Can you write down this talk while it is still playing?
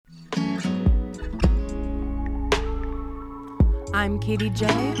I'm Katie J.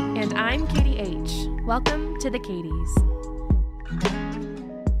 And I'm Katie H. Welcome to the Katies.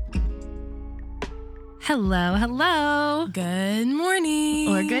 Hello, hello. Good morning.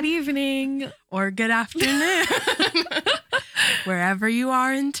 Or good evening. Or good afternoon. Wherever you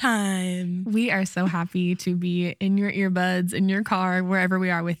are in time. We are so happy to be in your earbuds, in your car, wherever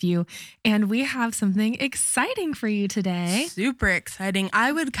we are with you. And we have something exciting for you today. Super exciting.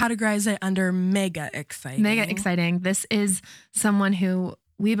 I would categorize it under mega exciting. Mega exciting. This is someone who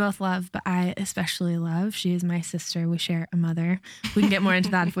we both love, but I especially love. She is my sister. We share a mother. We can get more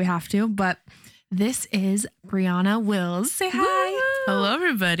into that if we have to, but this is Briana Wills. Say hi. Woo! Hello,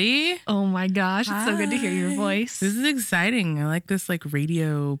 everybody. Oh my gosh. It's so good to hear your voice. This is exciting. I like this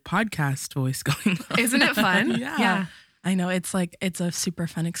radio podcast voice going on. Isn't it fun? Yeah. I know. It's a super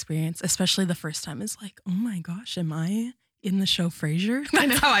fun experience, especially the first time. It's like, oh my gosh, am I in the show Frasier?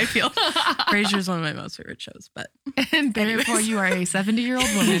 That's how I feel. Frasier is one of my most favorite shows, but and therefore you are a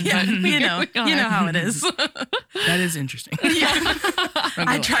 70-year-old woman. Yeah, you know how it is. That is interesting. Yeah.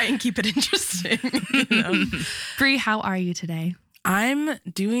 I try and keep it interesting. Bree, how are you today? I'm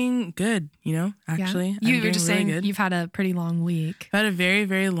doing good, actually. Yeah. You I'm were just saying good. You've had a pretty long week. I've had a very,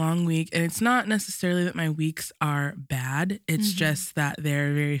 very long week, and it's not necessarily that my weeks are bad. It's just that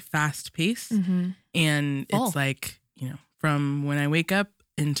they're very fast paced, and it's like, from when I wake up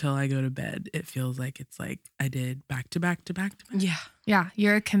until I go to bed, it feels like it's like I did back to back to back to back. Yeah. Yeah.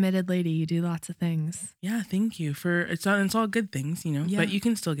 You're a committed lady. You do lots of things. Yeah. Thank you it's all good things, Yeah. but you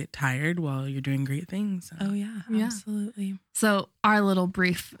can still get tired while you're doing great things. Oh yeah, absolutely. So our little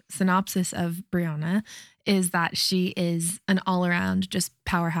brief synopsis of Briana is that she is an all-around just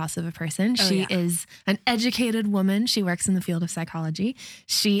powerhouse of a person. She is an educated woman. She works in the field of psychology.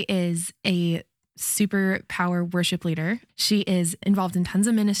 She is a superpower worship leader. She is involved in tons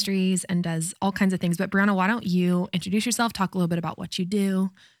of ministries and does all kinds of things. But Briana, why don't you introduce yourself, talk a little bit about what you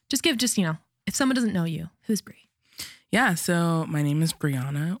do. Just if someone doesn't know you, who's Brie? Yeah, so my name is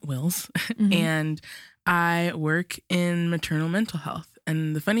Briana Wills, and I work in maternal mental health.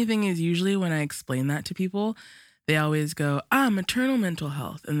 And the funny thing is, usually when I explain that to people, they always go, maternal mental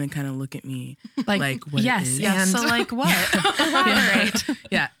health, and then kind of look at me like what it is. Yeah, so like what? Elaborate.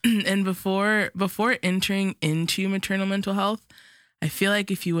 Yeah. And before entering into maternal mental health, I feel like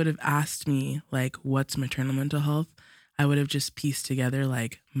if you would have asked me like what's maternal mental health, I would have just pieced together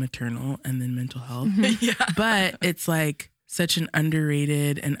like maternal and then mental health. Yeah. But it's like such an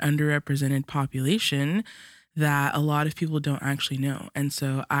underrated and underrepresented population that a lot of people don't actually know. And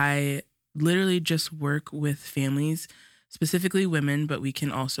so I literally just work with families, specifically women, but we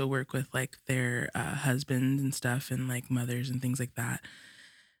can also work with like their husbands and stuff and like mothers and things like that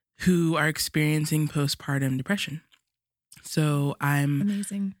who are experiencing postpartum depression. So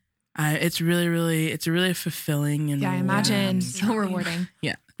Amazing. It's really fulfilling and I imagine so rewarding.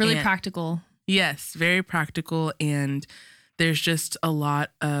 Yeah. Really practical. Yes, very practical. And there's just a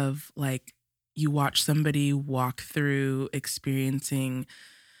lot of like, you watch somebody walk through experiencing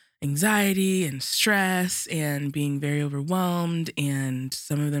anxiety and stress and being very overwhelmed. And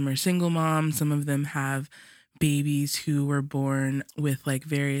some of them are single moms. Some of them have babies who were born with like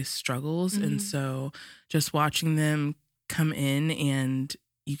various struggles. And so just watching them come in, and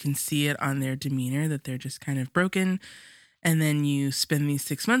you can see it on their demeanor that they're just kind of broken. And then you spend these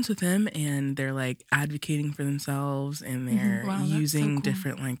 6 months with them and they're like advocating for themselves, and they're using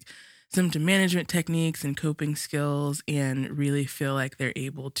different like symptom management techniques and coping skills, and really feel like they're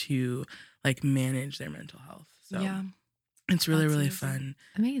able to like manage their mental health. So it's really, really fun.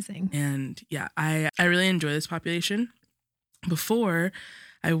 Amazing. And yeah, I really enjoy this population. Before,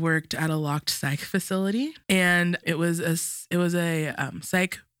 I worked at a locked psych facility, and it was a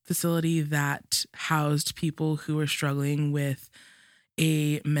psych facility that housed people who were struggling with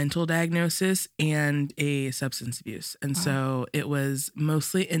a mental diagnosis and a substance abuse. And so it was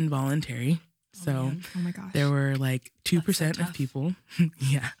mostly involuntary. So oh my gosh. there were like 2% of people.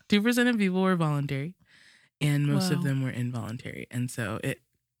 2% of people were voluntary, and most of them were involuntary. And so it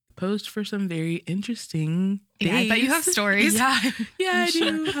posed for some very interesting days. I bet you have stories. Yeah, I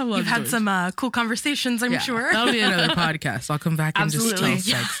do have a lot You've had some cool conversations, I'm sure. That'll be another podcast. I'll come back and just tell psych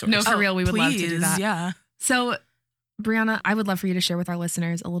stories. No, for real, we would love to do that. Yeah. So, Briana, I would love for you to share with our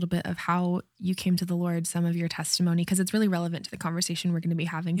listeners a little bit of how you came to the Lord, some of your testimony, because it's really relevant to the conversation we're going to be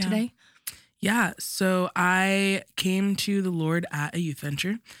having today. Yeah, so I came to the Lord at a youth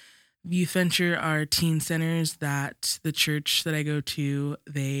venture. Youth venture are teen centers that the church that I go to,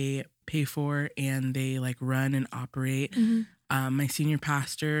 they pay for, and they like run and operate. my senior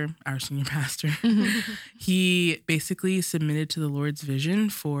pastor, he basically submitted to the Lord's vision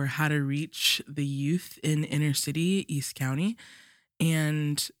for how to reach the youth in inner city, East County.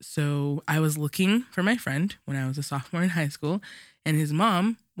 And so I was looking for my friend when I was a sophomore in high school, and his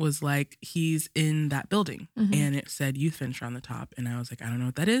mom was like, he's in that building. And it said Youth Venture on the top. And I was like, I don't know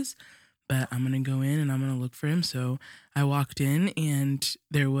what that is, but I'm going to go in and I'm going to look for him. So I walked in and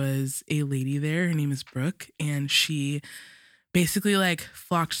there was a lady there. Her name is Brooke. And she basically like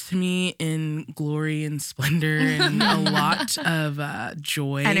flocked to me in glory and splendor and a lot of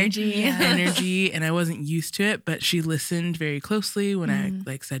joy, energy. And I wasn't used to it, but she listened very closely when I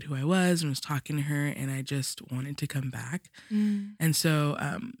like said who I was and was talking to her, and I just wanted to come back. And so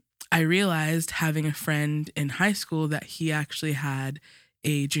I realized, having a friend in high school, that he actually had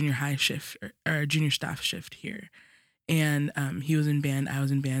a junior high shift or a junior staff shift here. And he was in band, I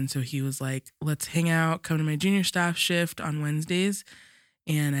was in band. So he was like, let's hang out, come to my junior staff shift on Wednesdays.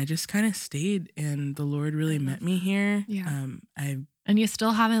 And I just kind of stayed, and the Lord really met me here. Yeah. And you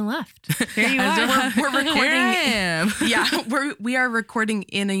still haven't left. Here you are. We're recording. Here I am. Yeah, we are recording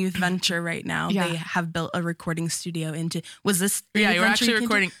in a youth venture right now. Yeah. They have built a recording studio into. Was this? Yeah, you're actually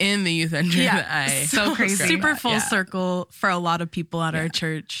recording in the youth venture. Yeah, so crazy. Super full Yeah. circle for a lot of people at our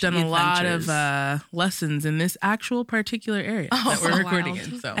church. Done a lot ventures. of lessons in this actual particular area that we're recording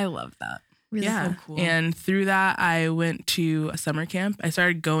in. So I love that. Really so cool. And through that, I went to a summer camp. I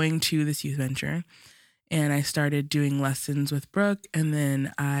started going to this youth venture. And I started doing lessons with Brooke. And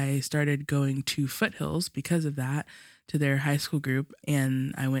then I started going to Foothills because of that, to their high school group.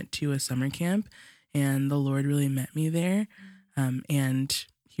 And I went to a summer camp, and the Lord really met me there. And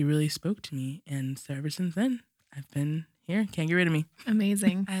he really spoke to me. And so ever since then, I've been here. Can't get rid of me.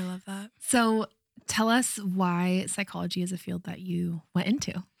 Amazing. I love that. So tell us why psychology is a field that you went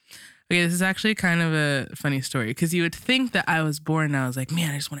into. Okay, this is actually kind of a funny story, because you would think that I was born and I was like,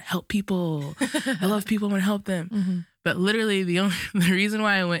 man, I just want to help people. I love people, I want to help them. But literally the reason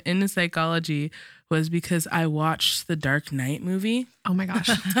why I went into psychology was because I watched the Dark Knight movie. Oh my gosh.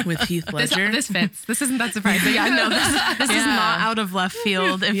 With Heath Ledger. This fits. This isn't that surprising. Yeah, no, this is not out of left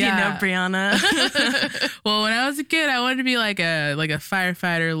field if you know Briana. Well, when I was a kid, I wanted to be like a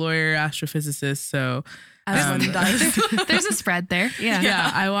firefighter, lawyer, astrophysicist. So as one does. There's a spread there. Yeah.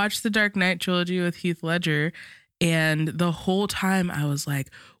 Yeah. I watched the Dark Knight trilogy with Heath Ledger, and the whole time I was like,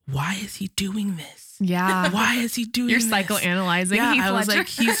 why is he doing this? Yeah. Why is he doing You're this? psychoanalyzing Yeah, Heath I was Ledger. like,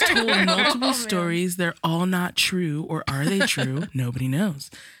 he's told multiple stories. They're all not true. Or are they true? Nobody knows.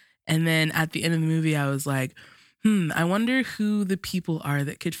 And then at the end of the movie, I was like, I wonder who the people are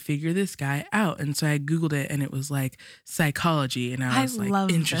that could figure this guy out. And so I Googled it, and it was like psychology. And I was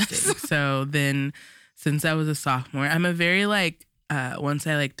like, interesting. So then, since I was a sophomore, I'm a very like, once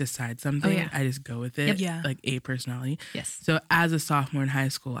I like decide something, I just go with it. Yeah. Like A personality. Yes. So as a sophomore in high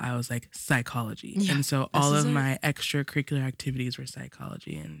school, I was like psychology. Yeah, and so all of my extracurricular activities were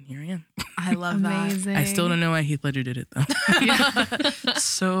psychology, and here I am. I love Amazing. that. I still don't know why Heath Ledger did it though.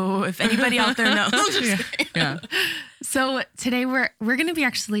 So if anybody out there knows. Yeah. So today we're going to be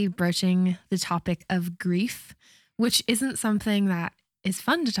actually broaching the topic of grief, which isn't something that is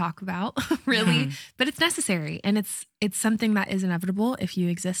fun to talk about, really, but it's necessary. And it's something that is inevitable. If you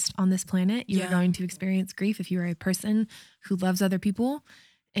exist on this planet, you are going to experience grief. If you are a person who loves other people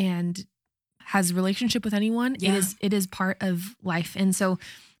and has a relationship with anyone, it is part of life. And so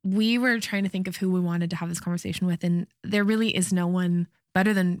we were trying to think of who we wanted to have this conversation with. And there really is no one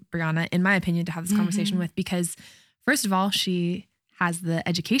better than Briana, in my opinion, to have this conversation with, because first of all, she has the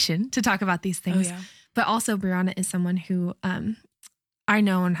education to talk about these things, but also Briana is someone who, I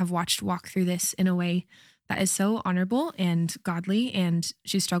know and have watched walk through this in a way that is so honorable and godly, and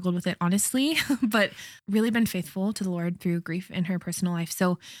she struggled with it honestly, but really been faithful to the Lord through grief in her personal life.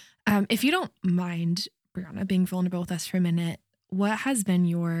 So if you don't mind, Briana, being vulnerable with us for a minute, what has been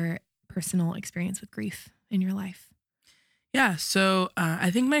your personal experience with grief in your life? Yeah, so I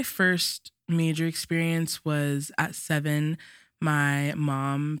think my first major experience was at 7. My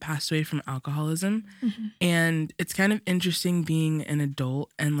mom passed away from alcoholism. And it's kind of interesting being an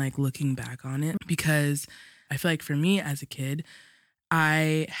adult and like looking back on it, because I feel like for me as a kid,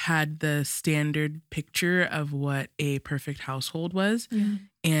 I had the standard picture of what a perfect household was.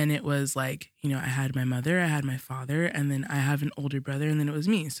 And it was like, I had my mother, I had my father, and then I have an older brother, and then it was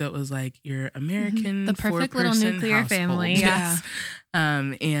me. So it was like your American the perfect little nuclear household. family. Yes.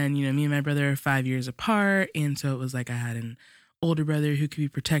 And me and my brother are 5 years apart. And so it was like I had an older brother who could be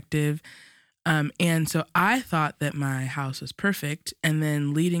protective. And so I thought that my house was perfect. And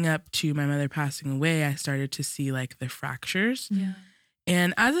then leading up to my mother passing away, I started to see like the fractures.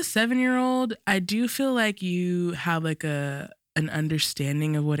 And as a 7-year-old, I do feel like you have like a an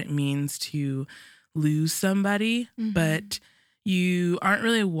understanding of what it means to lose somebody, but you aren't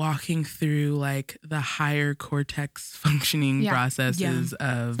really walking through like the higher cortex functioning processes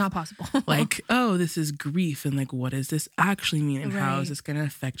of it's not possible. like, oh, this is grief, and like, what does this actually mean, and how is this going to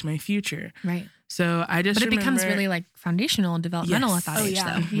affect my future? Right. So I just But it becomes really like foundational and developmental at that age, though.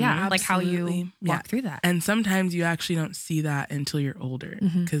 Mm-hmm. Yeah, like how you walk through that. And sometimes you actually don't see that until you're older,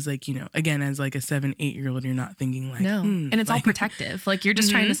 because like, you know, again, as like a 7-8-year-old, you're not thinking like, no, and it's like, all protective. Like you're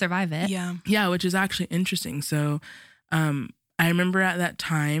just trying to survive it. Yeah, which is actually interesting. So, I remember at that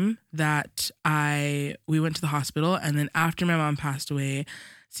time that we went to the hospital, and then after my mom passed away,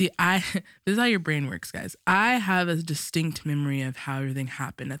 this is how your brain works, guys. I have a distinct memory of how everything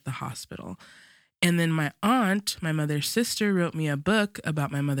happened at the hospital. And then my aunt, my mother's sister, wrote me a book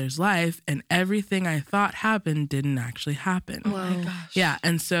about my mother's life, and everything I thought happened didn't actually happen. Oh my gosh. Yeah.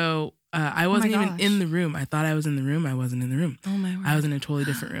 And so I wasn't even in the room. I thought I was in the room. I wasn't in the room. Oh my word. I was in a totally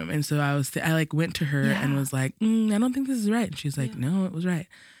different room. And so I like went to her and was like, I don't think this is right. And she's like, no, it was right.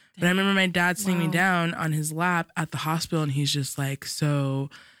 But I remember my dad sitting me down on his lap at the hospital, and he's just like, so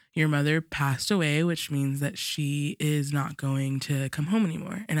your mother passed away, which means that she is not going to come home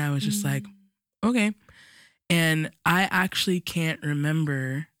anymore. And I was just like, okay. And I actually can't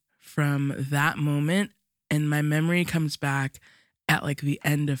remember from that moment. And my memory comes back at like the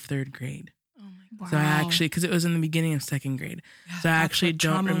end of 3rd grade. Oh my God. So I actually, because it was in the beginning of 2nd grade. Yeah, so I actually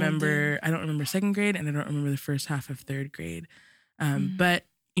don't remember, I don't remember 2nd grade, and I don't remember the first half of 3rd grade. But,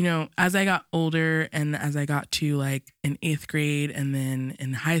 you know, as I got older and as I got to like in 8th grade and then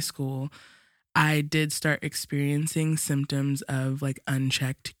in high school, I did start experiencing symptoms of like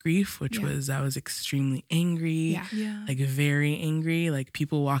unchecked grief, which was I was extremely angry, like very angry, like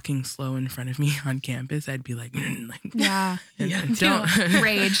people walking slow in front of me on campus. I'd be like, don't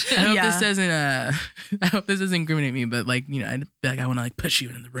rage. I hope this doesn't incriminate me, but like, you know, I'd be like, I want to like push you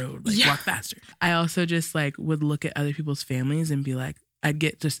in the road, like walk faster. I also just like would look at other people's families and be like, I'd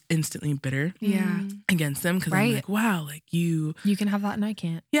get just instantly bitter against them, because I'm like, wow, like you can have that and I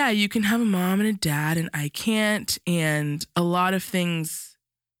can't. Yeah, you can have a mom and a dad and I can't. And a lot of things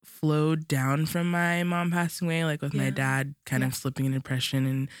flowed down from my mom passing away, like with my dad kind of slipping into depression,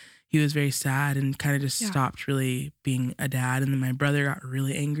 and he was very sad and kind of just stopped really being a dad. And then my brother got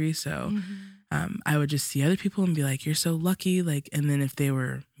really angry. So I would just see other people and be like, you're so lucky. Like, and then if they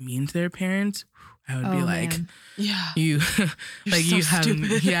were mean to their parents, I would be like, you like so you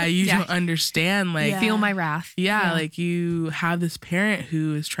haven't, you don't understand. Like, feel my wrath. Like you have this parent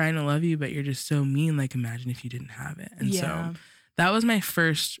who is trying to love you, but you're just so mean. Like, imagine if you didn't have it. And so that was my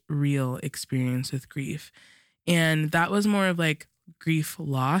first real experience with grief. And that was more of like grief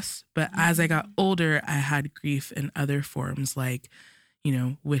loss. But as I got older, I had grief in other forms, like, you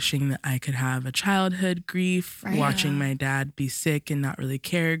know, wishing that I could have a childhood grief, watching my dad be sick and not really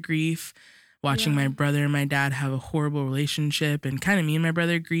care grief, watching my brother and my dad have a horrible relationship and kind of me and my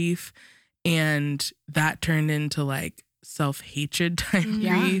brother grief. And that turned into like self-hatred type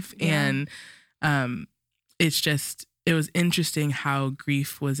grief. And it was interesting how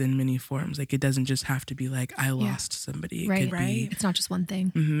grief was in many forms. Like, it doesn't just have to be like, I lost somebody. It could be, it's not just one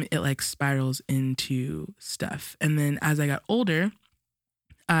thing. It like spirals into stuff. And then as I got older,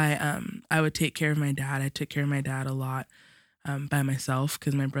 I would take care of my dad. I took care of my dad a lot. By myself,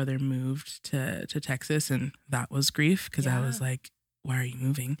 because my brother moved to Texas, and that was grief, because I was like, why are you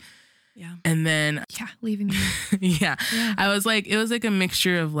moving? And then leaving me. I was like, it was like a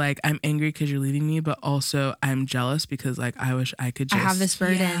mixture of like, I'm angry because you're leaving me, but also I'm jealous because like I wish I could just, I have this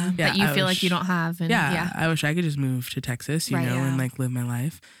burden that you feel like you don't have. And I wish I could just move to Texas, you know, and like live my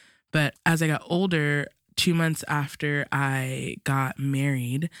life. But as I got older, 2 months after I got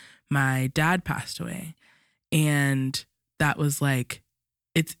married, my dad passed away. And that was like,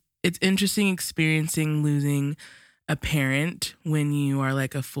 it's interesting experiencing losing a parent when you are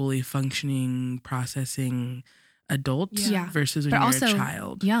like a fully functioning, processing adult versus when you're a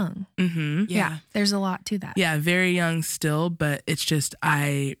child. Young. There's a lot to that. Yeah, very young still, but it's just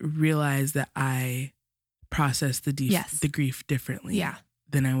I realized that I processed the grief differently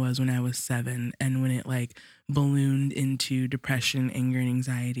than I was when I was 7, and when it like ballooned into depression, anger, and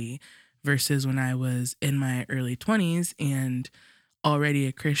anxiety, versus when I was in my early 20s and already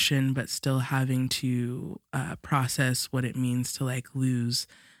a Christian, but still having to process what it means to like lose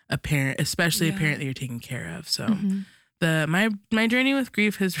a parent, especially a parent that you're taking care of. So my journey with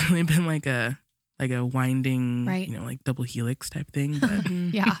grief has really been like a winding, you know, like double helix type thing. But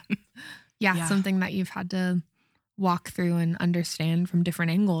something that you've had to walk through and understand from different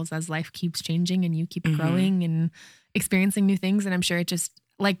angles as life keeps changing and you keep growing and experiencing new things. And I'm sure it just,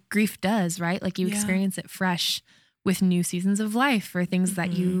 like grief does, right? Like you experience it fresh with new seasons of life or things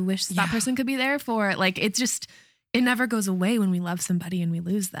that you wish that person could be there for. Like, it's just, it never goes away when we love somebody and we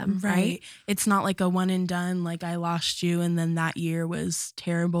lose them. Right. It's not like a one and done, like I lost you and then that year was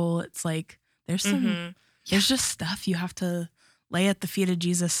terrible. It's like, there's just stuff you have to lay at the feet of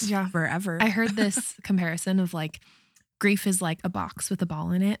Jesus forever. I heard this comparison of like, grief is like a box with a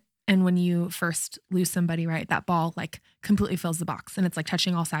ball in it. And when you first lose somebody, right, that ball like completely fills the box and it's like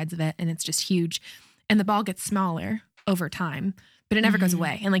touching all sides of it and it's just huge. And the ball gets smaller over time, but it never goes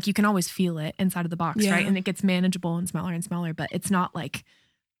away. And like you can always feel it inside of the box, right? And it gets manageable and smaller, but it's not like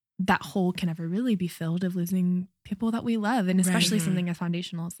that hole can ever really be filled of losing people that we love. And especially something as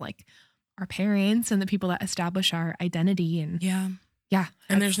foundational as like our parents and the people that establish our identity. And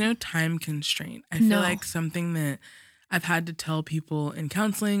And there's no time constraint. I feel like something that I've had to tell people in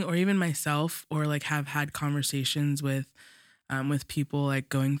counseling or even myself or like have had conversations with people like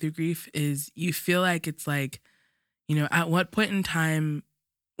going through grief is you feel like it's like, you know, at what point in time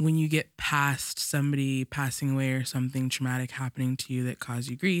when you get past somebody passing away or something traumatic happening to you that caused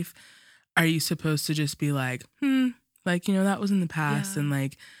you grief, are you supposed to just be like, like, you know, that was in the past and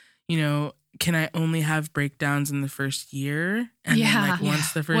like, you know, can I only have breakdowns in the first year? And then like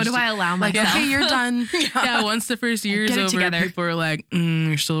once the first what do I allow myself? Like, okay, you're done. Once the first year is over, people are like,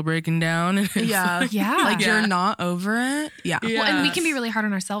 you're still breaking down. Like you're not over it. Well, and we can be really hard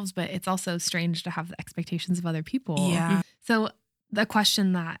on ourselves, but it's also strange to have the expectations of other people. So the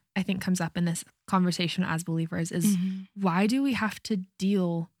question that I think comes up in this conversation as believers is why do we have to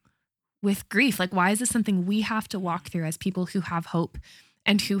deal with grief? Like, why is this something we have to walk through as people who have hope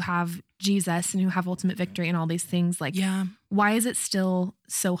and who have Jesus and who have ultimate victory and all these things? Like, why is it still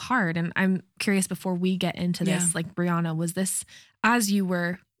so hard? And I'm curious, before we get into this, like, Briana, was this as you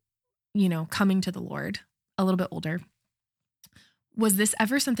were, you know, coming to the Lord a little bit older, was this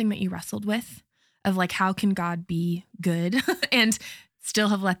ever something that you wrestled with of like, how can God be good and still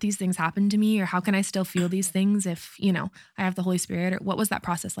have let these things happen to me? Or how can I still feel these things if, you know, I have the Holy Spirit? Or what was that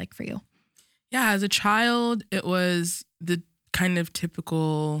process like for you? Yeah, as a child, it was the kind of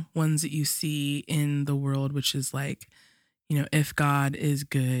typical ones that you see in the world, which is like, you know, if God is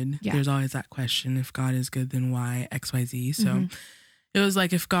good, there's always that question, if God is good, then why X, Y, Z? So it was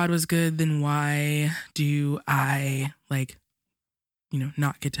like, if God was good, then why do I like, you know,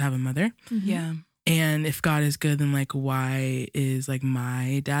 not get to have a mother? And if God is good, then like, why is like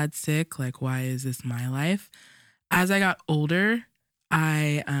my dad sick? Like, why is this my life? As I got older,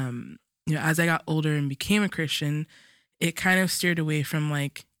 as I got older and became a Christian, it kind of steered away from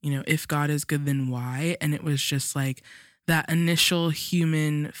like, you know, if God is good, then why? And it was just like that initial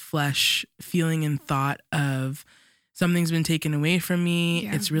human flesh feeling and thought of something's been taken away from me.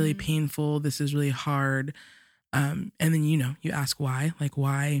 It's really painful. This is really hard. And then, you know, you ask why, like,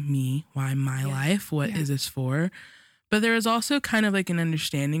 why me? Why my life? What is this for? But there is also kind of like an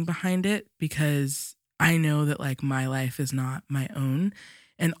understanding behind it because I know that like my life is not my own.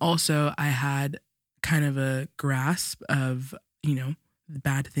 And also I had kind of a grasp of, you know,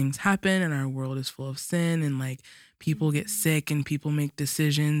 bad things happen and our world is full of sin and like people get sick and people make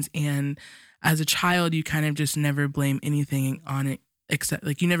decisions. And as a child, you kind of just never blame anything on it except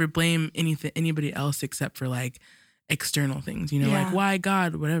like you never blame anybody else except for like external things, you know, like why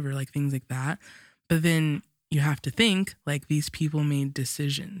God, whatever, like things like that. But then you have to think like these people made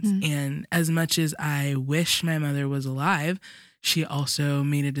decisions. And as much as I wish my mother was alive, she also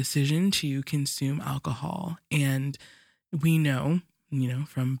made a decision to consume alcohol. And we know, you know,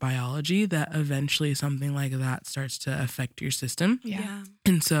 from biology that eventually something like that starts to affect your system.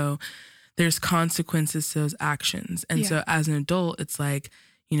 And so there's consequences to those actions. And so as an adult, it's like,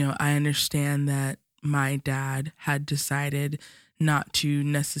 you know, I understand that my dad had decided not to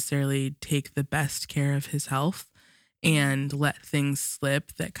necessarily take the best care of his health and let things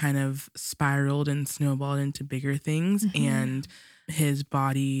slip that kind of spiraled and snowballed into bigger things. And his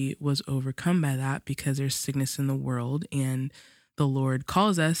body was overcome by that because there's sickness in the world and the Lord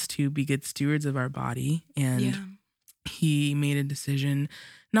calls us to be good stewards of our body. And he made a decision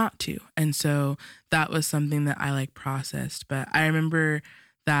not to. And so that was something that I like processed. But I remember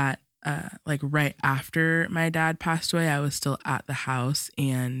that like right after my dad passed away, I was still at the house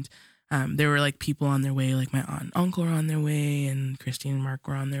and there were like people on their way, like my aunt and uncle were on their way and Christine and Mark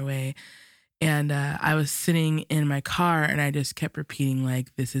were on their way. And I was sitting in my car and I just kept repeating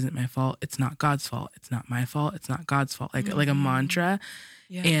like, this isn't my fault. It's not God's fault. It's not my fault. It's not God's fault. Like a mantra.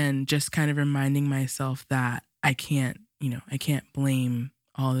 And just kind of reminding myself that I can't blame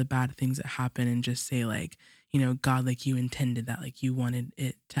all the bad things that happen and just say like, you know, God, like you intended that, like you wanted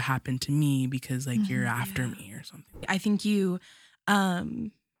it to happen to me because like you're after me or something. I think you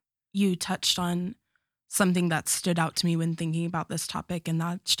touched on something that stood out to me when thinking about this topic. And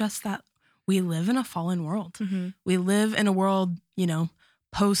that's just that we live in a fallen world. Mm-hmm. We live in a world,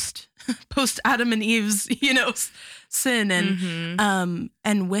 post Adam and Eve's, sin.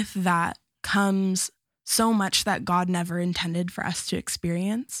 And with that comes so much that God never intended for us to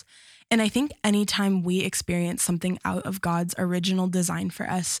experience. And I think anytime we experience something out of God's original design for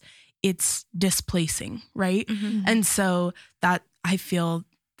us, it's displacing, right? Mm-hmm. And so that I feel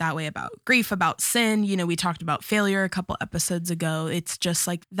that way about grief, about sin. We talked about failure a couple episodes ago. It's just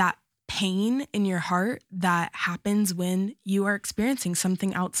like that pain in your heart that happens when you are experiencing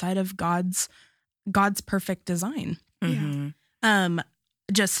something outside of God's perfect design. Mm-hmm.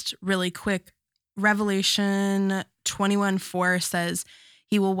 Just really quick, Revelation 21:4 says,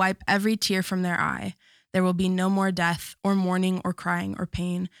 "He will wipe every tear from their eye. There will be no more death or mourning or crying or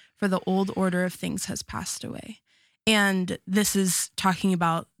pain, for the old order of things has passed away." And this is talking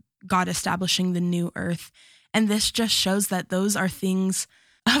about God establishing the new earth. And this just shows that those are things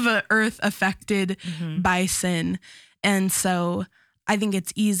of an earth affected by sin. And so I think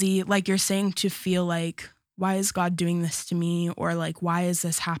it's easy, like you're saying, to feel like, why is God doing this to me? Or like, why is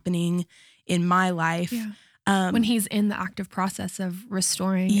this happening in my life? Yeah. When he's in the active process of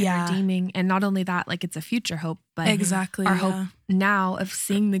restoring and redeeming. And not only that, like it's a future hope, but exactly our hope now of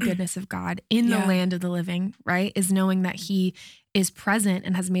seeing the goodness of God in the land of the living, right, is knowing that he is present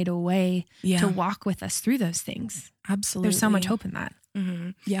and has made a way to walk with us through those things. Absolutely. There's so much hope in that.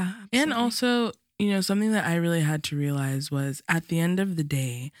 Mm-hmm. Yeah. Absolutely. And also, something that I really had to realize was at the end of the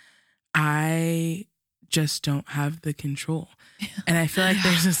day, I just don't have the control. And I feel like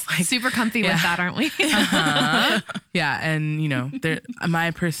there's this like super comfy with that, aren't we? Yeah. And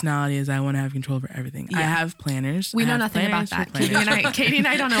my personality is I want to have control over everything. I have planners. We know nothing about that. Katie and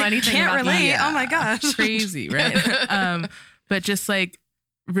I don't know anything Can't about relate. that. Oh my gosh. Crazy, right? But just like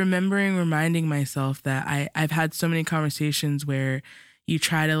reminding myself that I've had so many conversations where you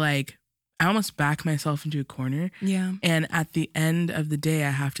try to like, I almost back myself into a corner. Yeah. And at the end of the day,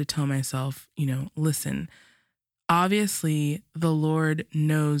 I have to tell myself, listen, obviously the Lord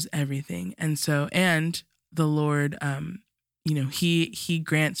knows everything. And the Lord, he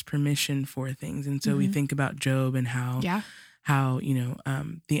grants permission for things. And so we think about Job and how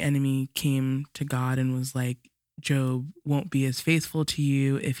the enemy came to God and was like, Job won't be as faithful to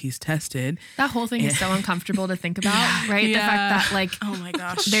you if he's tested. That whole thing is so uncomfortable to think about, right? Yeah. The fact that like, oh my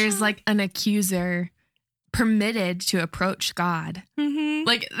gosh, there's like an accuser permitted to approach God. Mm-hmm.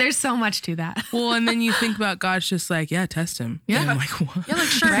 Like there's so much to that. Well, and then you think about God's just like, test him. Yeah. And I'm like, what? Yeah, like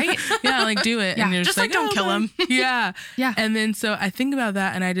sure. Right? Yeah, like do it. Yeah. And you're Just like, don't kill him. Yeah. Yeah. And then so I think about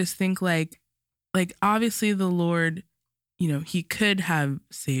that and I just think like obviously the Lord, he could have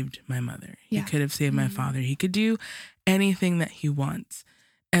saved my mother. He could have saved my father. He could do anything that he wants.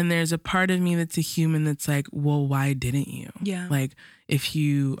 And there's a part of me that's a human that's like, well, why didn't you? Yeah. Like, if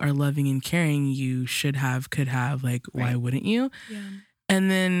you are loving and caring, you could have, like, why wouldn't you? Yeah.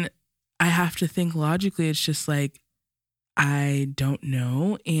 And then I have to think logically. It's just like, I don't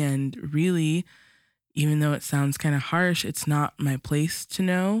know. And really, even though it sounds kind of harsh, it's not my place to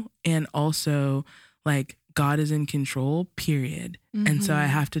know. And also, like, God is in control, period. Mm-hmm. And so I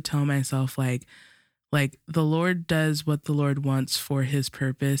have to tell myself, like the Lord does what the Lord wants for his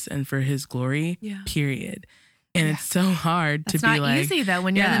purpose and for his glory, period. And it's so hard to be like... It's not easy, though,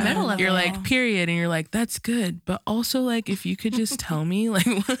 when you're in the middle of it. You're like, period. And you're like, that's good. But also, like, if you could just tell me, like...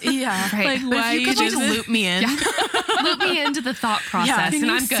 Yeah. Like, why you could just loop me in. Yeah. Loop me into the thought process, and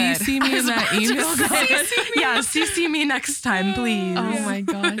I'm good. CC me in that email? CC me next time, please. Oh, my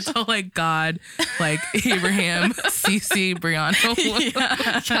gosh. So, like, God, like, Abraham, CC, Briana.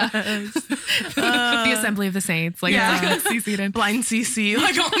 The Assembly of the Saints. Like, CC'd in. Blind CC.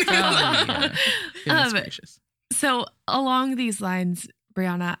 Like, oh, my God. Goodness gracious. So along these lines,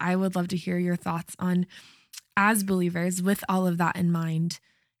 Briana, I would love to hear your thoughts on, as believers, with all of that in mind,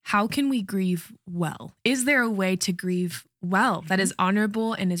 how can we grieve well? Is there a way to grieve well that is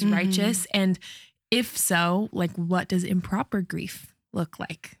honorable and is righteous? And if so, like, what does improper grief look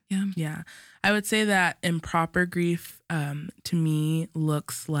like? Yeah. I would say that improper grief, to me,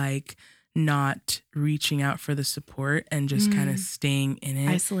 looks like not reaching out for the support and just kind of staying in it.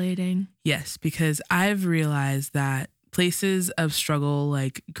 Isolating. Yes, because I've realized that places of struggle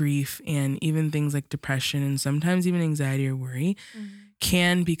like grief and even things like depression and sometimes even anxiety or worry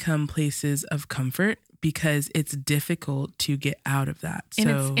can become places of comfort because it's difficult to get out of that.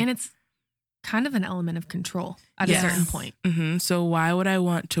 And it's kind of an element of control at a certain point. Mm-hmm. So why would I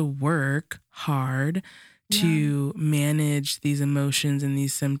want to work hard to manage these emotions and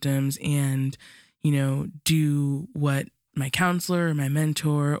these symptoms and, do what my counselor or my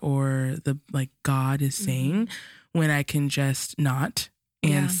mentor or the like God is saying when I can just not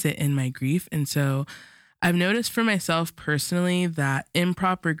and sit in my grief. And so I've noticed for myself personally that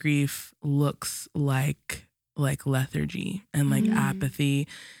improper grief looks like lethargy and like apathy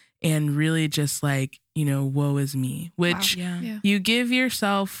and really just like, you know, woe is me, which you give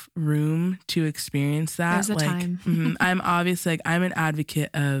yourself room to experience that. There's a time. I'm obviously like, I'm an advocate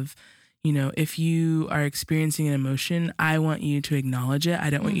of, you know, if you are experiencing an emotion, I want you to acknowledge it. I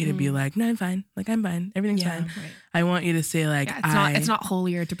don't want you to be like, no, I'm fine. Like, I'm fine. Everything's fine. Right. I want you to say like, it's not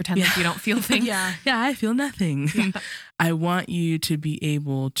holier to pretend like you don't feel things. I feel nothing. I want you to be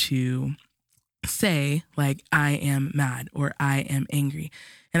able to say like, I am mad or I am angry.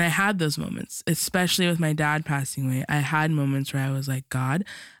 And I had those moments, especially with my dad passing away. I had moments where I was like, God,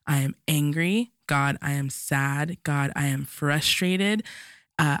 I am angry. God, I am sad. God, I am frustrated.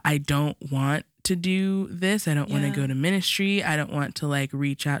 I don't want to do this. I don't want to go to ministry. I don't want to like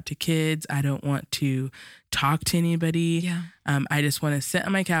reach out to kids. I don't want to talk to anybody. I just want to sit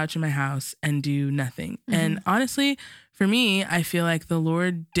on my couch in my house and do nothing. And honestly, for me, I feel like the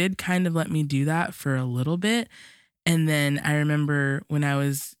Lord did kind of let me do that for a little bit. And then I remember when I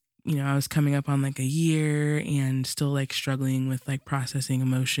was, you know, I was coming up on like a year and still like struggling with like processing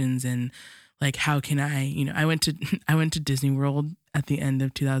emotions and like, how can I, you know, I went to Disney World at the end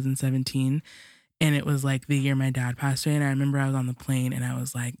of 2017 and it was like the year my dad passed away. And I remember I was on the plane and I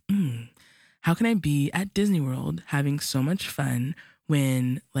was like, how can I be at Disney World having so much fun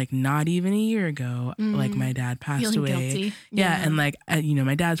when like not even a year ago, like my dad passed away. Guilty. And like, you know,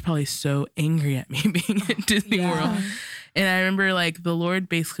 my dad's probably so angry at me being at Disney World. And I remember like the Lord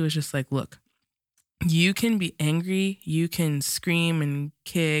basically was just like, look, you can be angry, you can scream and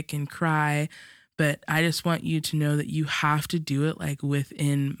kick and cry, but I just want you to know that you have to do it like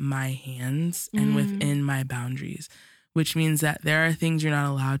within my hands and within my boundaries, which means that there are things you're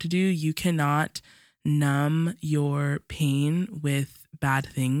not allowed to do. You cannot numb your pain with bad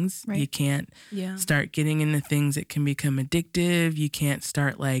things. Right. You can't start getting into things that can become addictive. You can't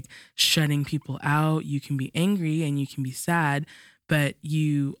start like shutting people out. You can be angry and you can be sad, but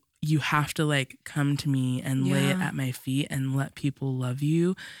you have to like come to me and lay it at my feet and let people love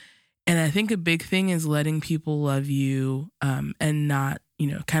you. And I think a big thing is letting people love you and not, you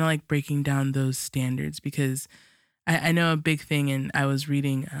know, kind of like breaking down those standards, because I know a big thing, and I was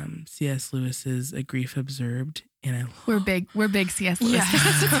reading C.S. Lewis's A Grief Observed, and we're big C.S. Lewis.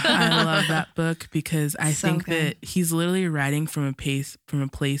 I love that book because I think good. that he's literally writing from a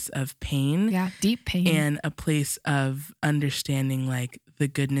place of pain, deep pain, and a place of understanding like the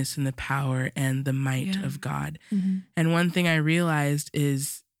goodness and the power and the might of God. And one thing I realized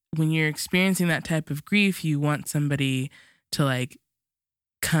is when you're experiencing that type of grief, you want somebody to like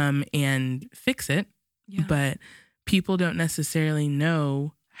come and fix it, but people don't necessarily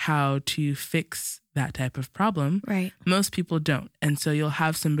know how to fix that type of problem. Right. Most people don't. And so you'll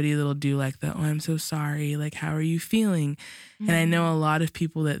have somebody that'll do like the, oh, I'm so sorry. Like, how are you feeling? And I know a lot of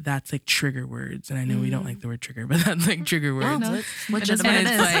people that's like trigger words. And I know we don't like the word trigger, but that's like trigger words. No,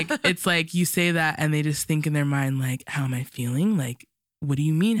 It's like you say that and they just think in their mind, like, how am I feeling? Like, what do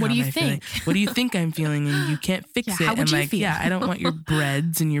you mean? What how do you am I think? Feeling? What do you think I'm feeling? And you can't fix it. How would and you like, feel? I don't want your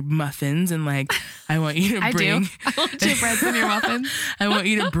breads and your muffins. And like, I want you to bring. I want your breads and your muffins. I want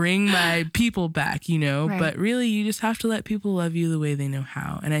you to bring my people back, you know. Right. But really, you just have to let people love you the way they know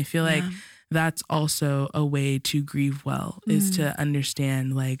how. And I feel like that's also a way to grieve well, is to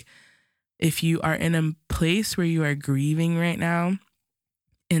understand, like, if you are in a place where you are grieving right now,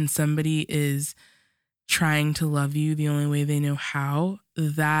 and somebody is trying to love you the only way they know how,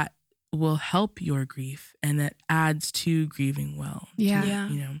 that will help your grief, and that adds to grieving well. You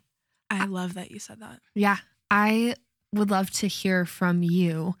know, I love that you said that. Yeah. I would love to hear from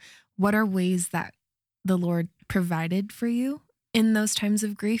you. What are ways that the Lord provided for you in those times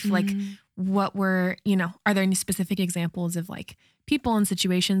of grief? Like, what were, you know, are there any specific examples of like people and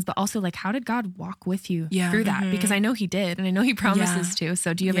situations, but also like, how did God walk with you through that? Because I know he did, and I know he promises to.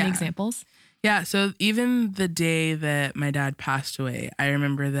 So do you have any examples? Yeah. So even the day that my dad passed away, I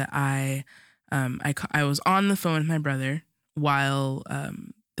remember that I was on the phone with my brother while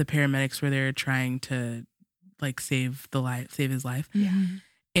the paramedics were there trying to like save his life.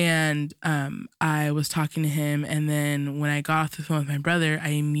 And I was talking to him, and then when I got off the phone with my brother, I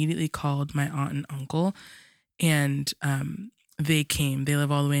immediately called my aunt and uncle, and they came. They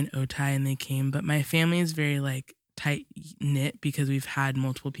live all the way in Otay, and they came. But my family is very like tight knit because we've had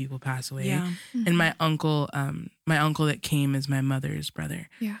multiple people pass away. And my uncle that came is my mother's brother.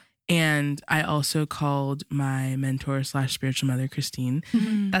 And I also called my mentor / spiritual mother, Christine.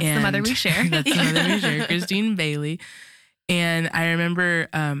 That's the mother we share. That's the mother we share, Christine Bailey. And I remember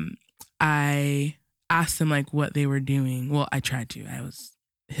I asked them like what they were doing. Well, I tried to. I was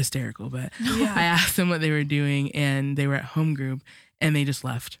hysterical, but I asked them what they were doing, and they were at home group, and they just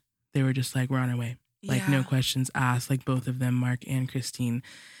left. They were just like, we're on our way. Like no questions asked, like both of them, Mark and Christine.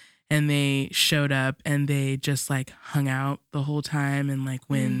 And they showed up and they just like hung out the whole time. And like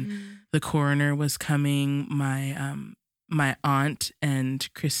when the coroner was coming, my aunt and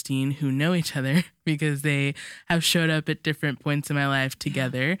Christine, who know each other because they have showed up at different points in my life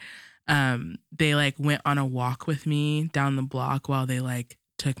together, they like went on a walk with me down the block while they like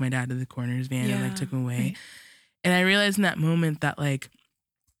took my dad to the coroner's van and like took him away. Right. And I realized in that moment that like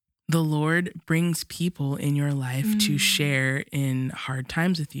the Lord brings people in your life to share in hard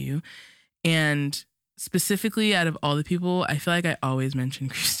times with you. And specifically out of all the people, I feel like I always mention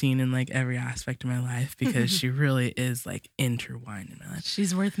Christine in like every aspect of my life because she really is like intertwined in my life.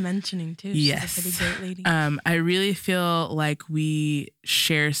 She's worth mentioning too. Yes. She's a pretty great lady. I really feel like we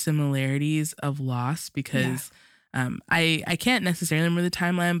share similarities of loss because I can't necessarily remember the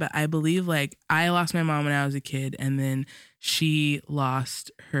timeline, but I believe like I lost my mom when I was a kid, and then she lost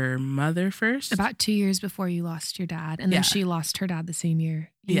her mother first. About 2 years before you lost your dad. And then she lost her dad the same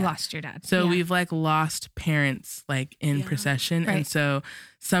year you lost your dad. So we've like lost parents like in procession. Right. And so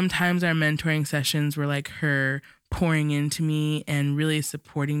sometimes our mentoring sessions were like her pouring into me and really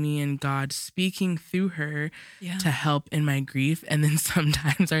supporting me and God speaking through her to help in my grief. And then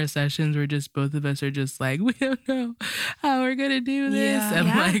sometimes our sessions were just both of us are just like, we don't know how we're going to do this. And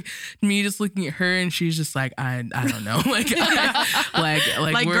like me just looking at her and she's just like, I don't know. Like,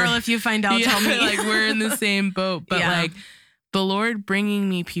 like girl, if you find out, tell me. Like we're in the same boat. But like the Lord bringing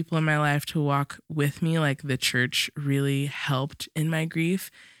me people in my life to walk with me, like the church really helped in my grief.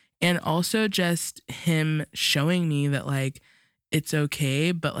 And also just him showing me that like, it's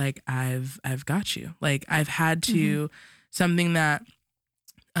okay, but like, I've got you. Like I've had to, something that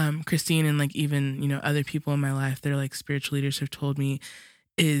Christine and like even, you know, other people in my life that are like spiritual leaders have told me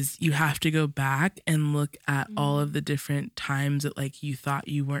is you have to go back and look at all of the different times that like you thought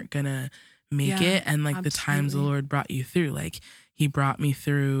you weren't gonna make it. And like the times the Lord brought you through, like he brought me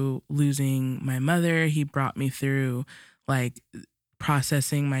through losing my mother. He brought me through like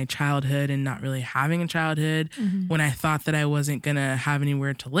processing my childhood and not really having a childhood. When I thought that I wasn't gonna have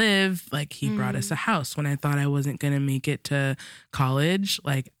anywhere to live, like he brought us a house. When I thought I wasn't gonna make it to college,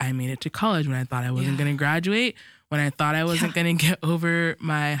 like I made it to college. When I thought I wasn't gonna graduate, when I thought I wasn't gonna get over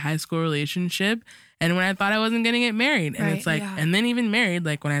my high school relationship, and when I thought I wasn't gonna get married. And it's like, and then even married,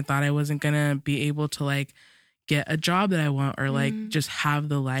 like when I thought I wasn't gonna be able to like get a job that I want or like just have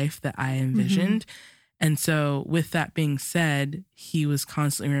the life that I envisioned. And so with that being said, he was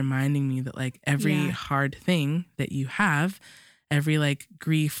constantly reminding me that like every hard thing that you have, every like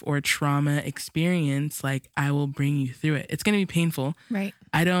grief or trauma experience, like I will bring you through it. It's going to be painful. Right.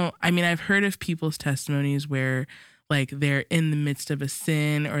 I've heard of people's testimonies where like they're in the midst of a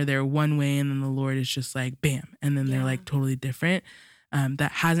sin or they're one way and then the Lord is just like, bam. And then they're like totally different.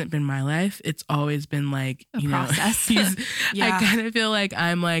 That hasn't been my life. It's always been like, you know, I kind of feel like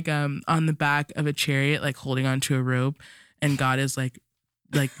I'm like on the back of a chariot, like holding onto a rope, and God is like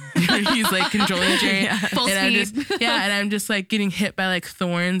he's like controlling the chariot. Full speed. And I'm just like getting hit by like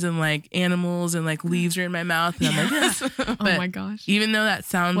thorns and like animals and like leaves are in my mouth. And I'm like, yes. Oh my gosh. Even though that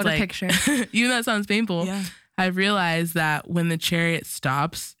sounds what like, a picture. Even though that sounds painful, I've realized that when the chariot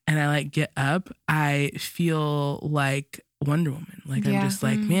stops and I like get up, I feel like Wonder Woman. Like I'm just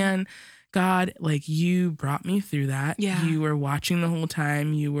like, man, God, like you brought me through that. You were watching the whole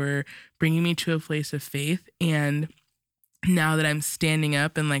time. You were bringing me to a place of faith. And now that I'm standing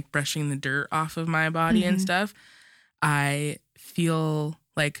up and like brushing the dirt off of my body and stuff, I feel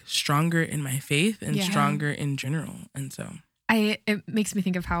like stronger in my faith and stronger in general. And so it makes me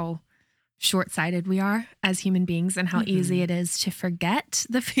think of how short-sighted we are as human beings and how easy it is to forget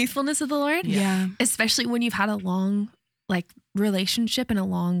the faithfulness of the Lord. Especially when you've had a long like relationship and a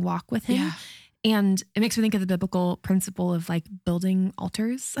long walk with him. And it makes me think of the biblical principle of like building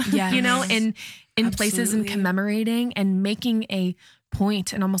altars, you know, in places and commemorating and making a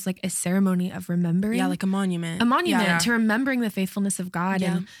point and almost like a ceremony of remembering. Like a monument. To remembering the faithfulness of God.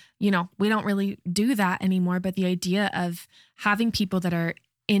 And, you know, we don't really do that anymore, but the idea of having people that are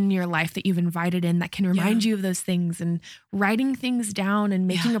in your life that you've invited in that can remind you of those things and writing things down and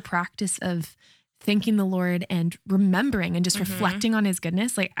making a practice of thanking the Lord and remembering and just reflecting on his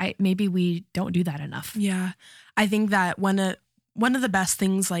goodness. Like maybe we don't do that enough. I think that one of the best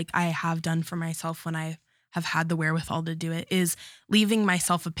things like I have done for myself when I have had the wherewithal to do it, is leaving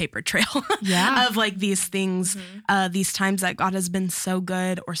myself a paper trail Yeah. of like these things, these times that God has been so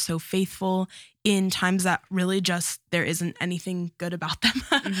good or so faithful, in times that really just there isn't anything good about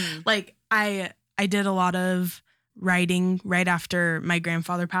them. Like I did a lot of writing right after my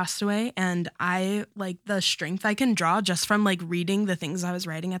grandfather passed away, and I like the strength I can draw just from like reading the things I was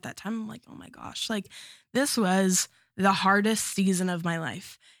writing at that time. I'm like, oh my gosh, like this was the hardest season of my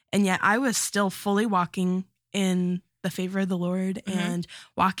life. And yet I was still fully walking in the favor of the Lord and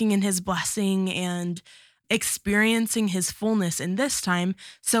walking in his blessing and experiencing his fullness in this time.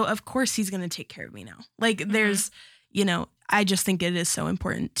 So of course he's going to take care of me now. Like there's, you know, I just think it is so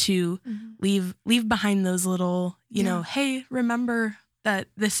important to leave behind those little, you know, hey, remember that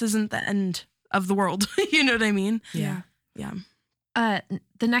this isn't the end of the world. You know what I mean? Yeah.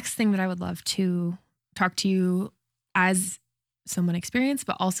 The next thing that I would love to talk to you as someone experienced,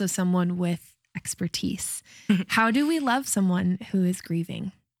 but also someone with expertise. How do we love someone who is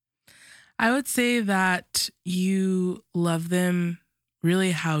grieving? I would say that you love them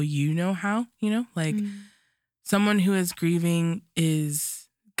really how you know how, you know, like someone who is grieving is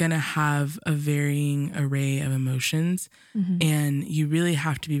going to have a varying array of emotions, and you really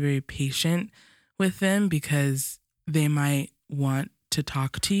have to be very patient with them because they might want to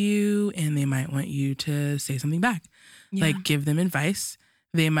talk to you and they might want you to say something back. Like give them advice.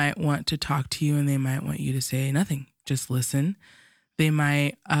 They might want to talk to you and they might want you to say nothing. Just listen. They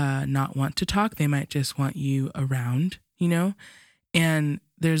might not want to talk. They might just want you around, you know? And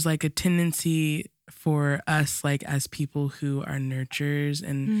there's like a tendency for us, like as people who are nurturers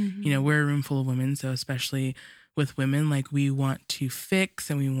and, you know, we're a room full of women. So especially with women, like we want to fix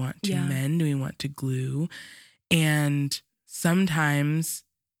and we want to mend, we want to glue. And sometimes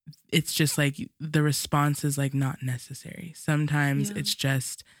it's just like the response is like not necessary. Sometimes it's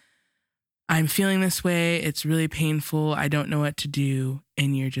just, I'm feeling this way. It's really painful. I don't know what to do.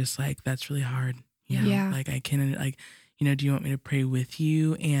 And you're just like, that's really hard. You know? Like I can, like, you know, do you want me to pray with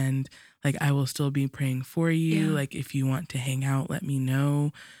you? And like, I will still be praying for you. Like if you want to hang out, let me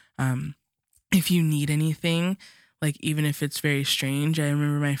know. If you need anything, like even if it's very strange. I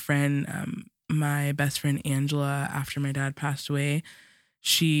remember my friend, my best friend, Angela, after my dad passed away,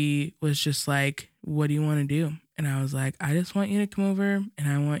 she was just like, what do you want to do? And I was like, I just want you to come over and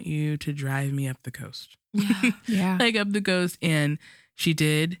I want you to drive me up the coast. Like up the coast. And she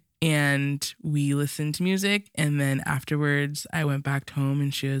did. And we listened to music. And then afterwards I went back home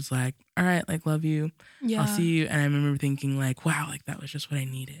and she was like, all right, like, love you. I'll see you. And I remember thinking like, wow, like that was just what I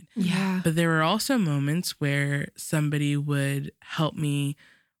needed. But there were also moments where somebody would help me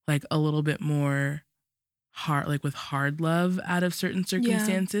like a little bit more hard, like with hard love out of certain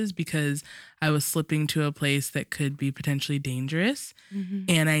circumstances because I was slipping to a place that could be potentially dangerous.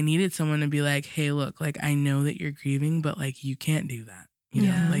 And I needed someone to be like, hey, look, like I know that you're grieving, but like you can't do that. You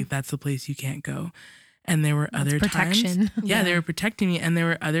know, like that's the place you can't go. And there were other times. They were protecting me. And there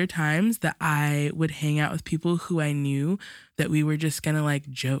were other times that I would hang out with people who I knew that we were just going to like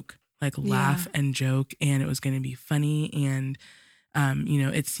joke, like laugh and joke. And it was going to be funny. And, you know,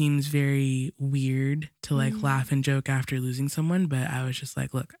 it seems very weird to like laugh and joke after losing someone. But I was just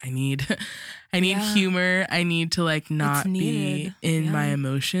like, look, I need humor. I need to like not be in my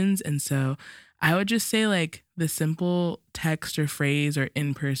emotions. And so I would just say like the simple text or phrase or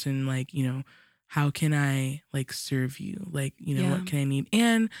in person, like, you know, how can I like serve you? Like, you know, what can I need?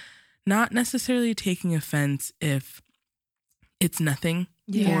 And not necessarily taking offense if it's nothing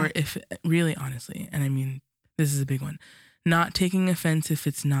or if really honestly, and I mean, this is a big one, not taking offense if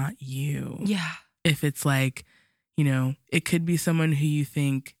it's not you. If it's like, you know, it could be someone who you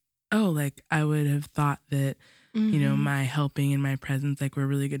think, oh, like I would have thought that, you know, my helping and my presence, like we're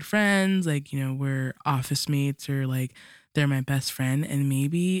really good friends, like, you know, we're office mates or like they're my best friend. And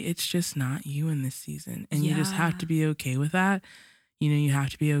maybe it's just not you in this season. And you just have to be okay with that. You know, you have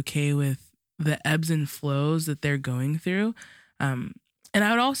to be okay with the ebbs and flows that they're going through. And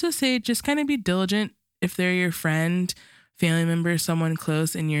I would also say just kind of be diligent if they're your friend, family member, someone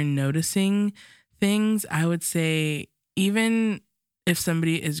close, and you're noticing things. I would say even if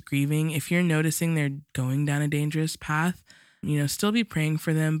somebody is grieving, if you're noticing they're going down a dangerous path, you know, still be praying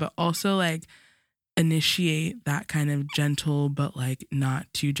for them, but also like initiate that kind of gentle, but like not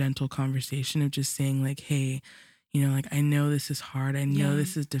too gentle conversation of just saying like, hey, you know, like, I know this is hard. I know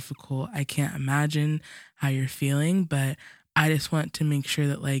this is difficult. I can't imagine how you're feeling, but I just want to make sure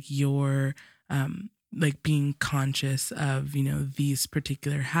that like you're, like being conscious of, you know, these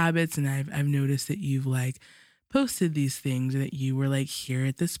particular habits. And I've noticed that you've like posted these things, or that you were like here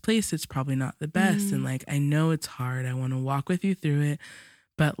at this place. It's probably not the best. And like, I know it's hard. I want to walk with you through it,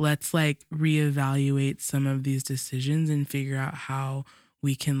 but let's like reevaluate some of these decisions and figure out how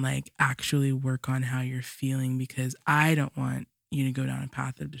we can like actually work on how you're feeling, because I don't want you to go down a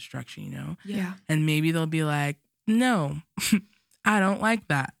path of destruction, you know? Yeah. And maybe they'll be like, no, I don't like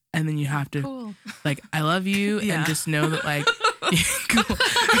that. And then you have to like, I love you and just know that like, cool.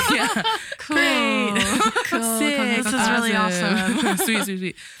 Yeah. Cool. Great. Cool. Sick. This is really awesome.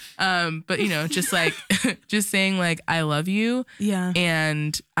 Sweet. But you know, just like, just saying like, I love you. Yeah.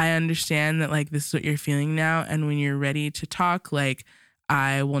 And I understand that like, this is what you're feeling now. And when you're ready to talk, like,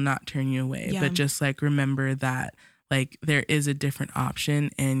 I will not turn you away, but just like, remember that like, there is a different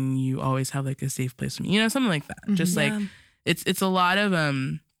option and you always have like a safe place for me, you know, something like that. Just like, it's a lot of,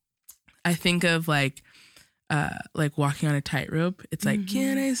 I think of like walking on a tightrope. It's like,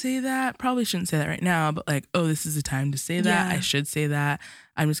 can I say that? Probably shouldn't say that right now, but like, oh, this is the time to say that. I should say that.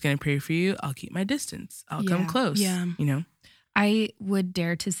 I'm just going to pray for you. I'll keep my distance. I'll come close. Yeah. You know, I would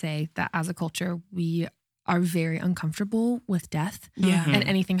dare to say that as a culture, we are very uncomfortable with death and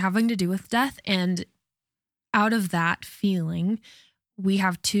anything having to do with death. And out of that feeling, we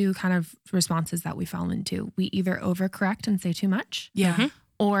have two kind of responses that we fall into. We either overcorrect and say too much. Yeah.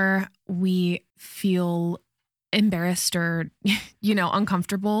 Or we feel embarrassed or, you know,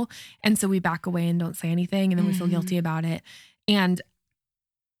 uncomfortable. And so we back away and don't say anything. And then we feel guilty about it. And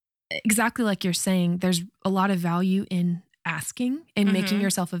exactly like you're saying, there's a lot of value in asking and making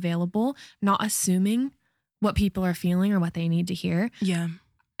yourself available, not assuming what people are feeling or what they need to hear. Yeah.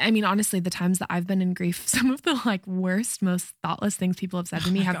 I mean, honestly, the times that I've been in grief, some of the like worst, most thoughtless things people have said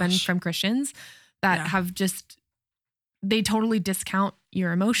to me have been from Christians that have just, they totally discount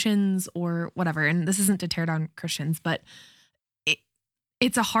your emotions or whatever. And this isn't to tear down Christians, but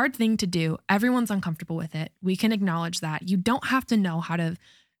it's a hard thing to do. Everyone's uncomfortable with it. We can acknowledge that. You don't have to know how to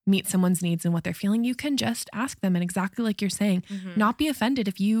meet someone's needs and what they're feeling. You can just ask them. And exactly like you're saying, not be offended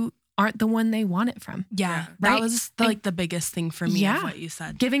if you aren't the one they want it from. Yeah. Right? That was like the biggest thing for me of what you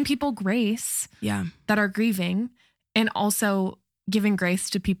said. Giving people grace that are grieving, and also giving grace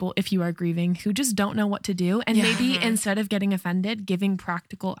to people if you are grieving who just don't know what to do. And maybe instead of getting offended, giving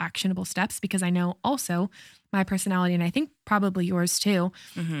practical, actionable steps, because I know also my personality, and I think probably yours too,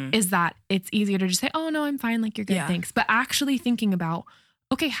 is that it's easier to just say, oh no, I'm fine. Like, you're good. Thanks. But actually thinking about,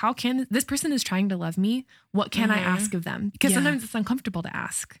 okay, how can this person is trying to love me? What can I ask of them? Because sometimes it's uncomfortable to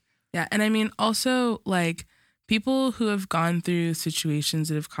ask. Yeah. And I mean, also like people who have gone through situations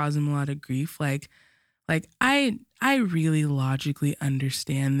that have caused them a lot of grief, like I really logically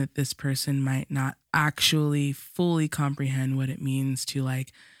understand that this person might not actually fully comprehend what it means to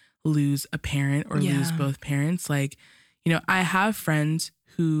like lose a parent or lose both parents. Like, you know, I have friends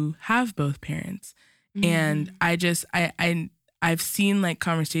who have both parents, and I've seen like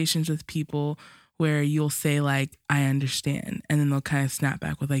conversations with people where you'll say like, I understand. And then they'll kind of snap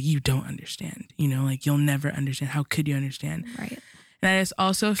back with like, you don't understand, you know, like you'll never understand. How could you understand? Right. And I just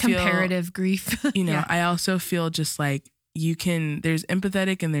also feel comparative grief, you know, I also feel just like there's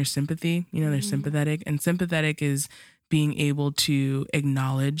empathetic and there's sympathy, you know, there's sympathetic, and sympathetic is being able to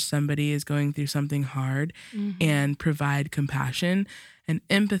acknowledge somebody is going through something hard and provide compassion. And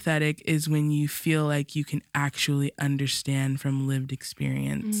empathetic is when you feel like you can actually understand from lived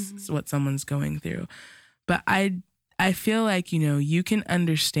experience what someone's going through. But I feel like, you know, you can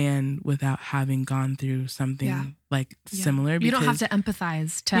understand without having gone through something like similar. You don't have to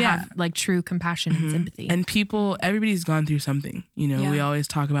empathize to have like true compassion and sympathy. And everybody's gone through something, you know, we always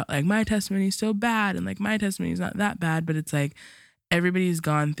talk about like my testimony is so bad and like my testimony is not that bad, but it's like everybody's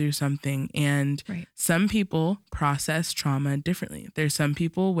gone through something, and some people process trauma differently. There's some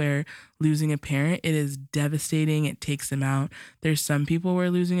people where losing a parent, it is devastating. It takes them out. There's some people where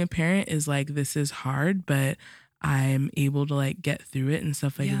losing a parent is like, this is hard, but I'm able to like get through it and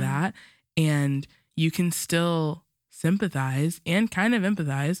stuff like that. And you can still sympathize and kind of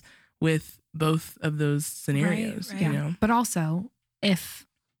empathize with both of those scenarios, you know? But also, if,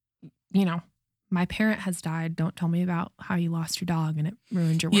 you know, my parent has died, don't tell me about how you lost your dog and it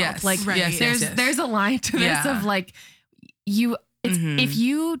ruined your world. Yes, like there's a line to this of like, if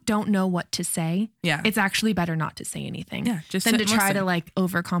you don't know what to say, it's actually better not to say anything than to try to like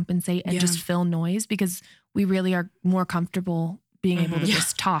overcompensate and just fill noise, because we really are more comfortable being able to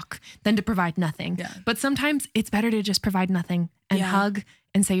just talk than to provide nothing. But sometimes it's better to just provide nothing and hug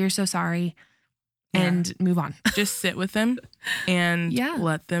and say you're so sorry and move on. Just sit with them and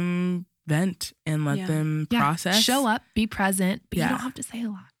let them vent and let them process. Show up, be present, but you don't have to say a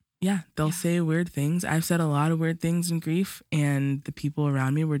lot. Yeah, they'll say weird things. I've said a lot of weird things in grief, and the people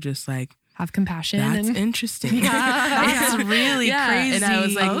around me were just like, have compassion. That's and interesting. That's really crazy. And I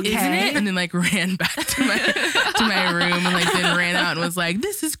was like, isn't it? And then like ran back to my room and like then ran out and was like,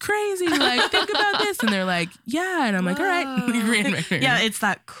 this is crazy. Like, think about this. And they're like, yeah. And I'm like, all right. And we ran back. Yeah, it's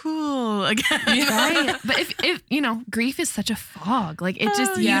that cool again. Right. But if you know, grief is such a fog. Like it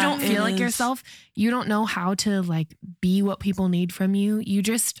just, you don't feel like yourself. You don't know how to like be what people need from you. You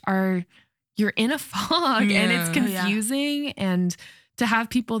just are, you're in a fog and it's confusing. And to have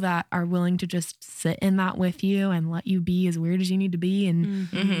people that are willing to just sit in that with you and let you be as weird as you need to be.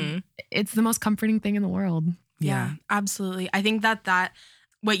 And it's the most comforting thing in the world. Yeah, absolutely. I think that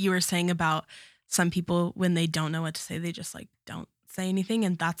what you were saying about some people, when they don't know what to say, they just like don't say anything.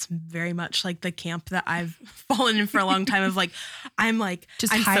 And that's very much like the camp that I've fallen in for a long time of like, I'm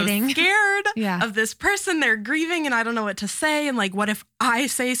just I'm hiding. so scared of this person. They're grieving and I don't know what to say. And like, what if I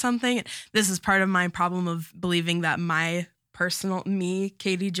say something? This is part of my problem of believing that my personal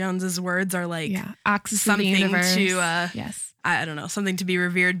Katie Jones's words are like something to I don't know, something to be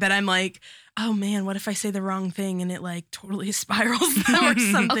revered. But I'm like, oh man, what if I say the wrong thing and it like totally spirals or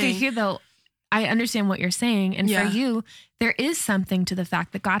something? Okay, here though, I understand what you're saying. And for you, there is something to the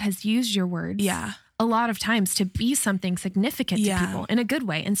fact that God has used your words a lot of times to be something significant to people in a good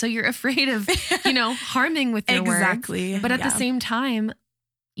way. And so you're afraid of, you know, harming with your words. But at the same time,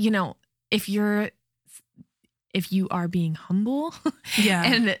 you know, if you are being humble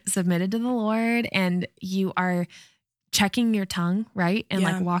and submitted to the Lord and you are checking your tongue, right? And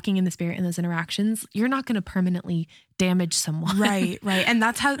like walking in the Spirit in those interactions, you're not going to permanently damage someone. Right. And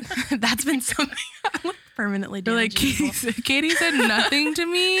that's been something I'm permanently damaging. Like Katie said nothing to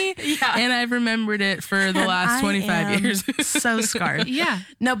me and I've remembered it for the last 25 years. So scarred.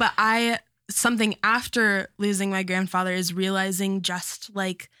 No, but something after losing my grandfather is realizing just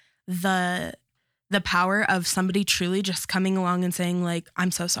like the power of somebody truly just coming along and saying like,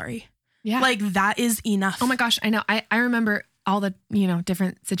 I'm so sorry. Yeah. Like that is enough. Oh my gosh. I know. I remember all the, you know,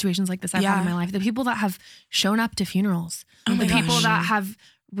 different situations like this I've had in my life. The people that have shown up to funerals, the people that have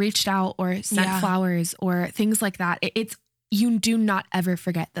reached out or sent flowers or things like that. It's, you do not ever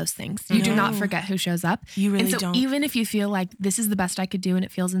forget those things. You do not forget who shows up. You really don't. Even if you feel like this is the best I could do and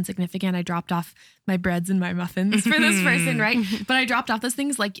it feels insignificant, I dropped off my breads and my muffins for this person, right? But I dropped off those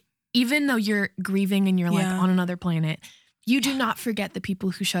things. Like, even though you're grieving and you're like on another planet, you do not forget the people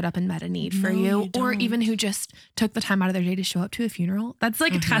who showed up and met a need for you or even who just took the time out of their day to show up to a funeral. That's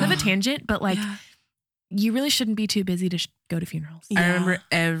like kind of a tangent, but like you really shouldn't be too busy to go to funerals. I remember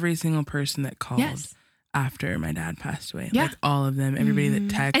every single person that called after my dad passed away. Like all of them, everybody that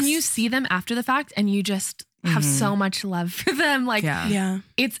texted. And you see them after the fact and you just have so much love for them. Like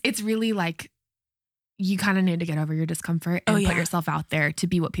it's really like, you kind of need to get over your discomfort and put yourself out there to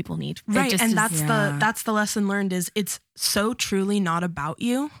be what people need. Right. And that's the lesson learned is it's so truly not about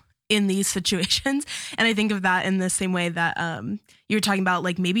you in these situations. And I think of that in the same way that you were talking about,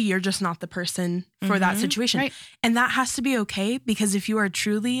 like maybe you're just not the person for that situation. Right. And that has to be okay, because if you are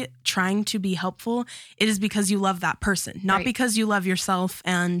truly trying to be helpful, it is because you love that person, not because you love yourself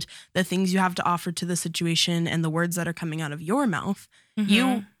and the things you have to offer to the situation and the words that are coming out of your mouth.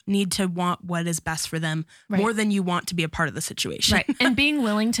 You need to want what is best for them more than you want to be a part of the situation. Right. And being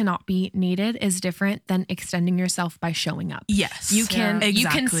willing to not be needed is different than extending yourself by showing up. Yes. You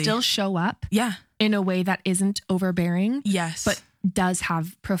can still show up in a way that isn't overbearing. Yes. But does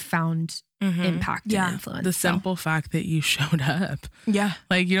have profound impact and influence. The simple fact that you showed up. Yeah.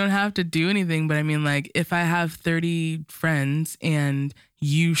 Like you don't have to do anything, but I mean like if I have 30 friends and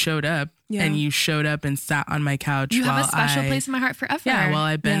you showed up and you showed up and sat on my couch. You have a special place in my heart forever. Yeah, while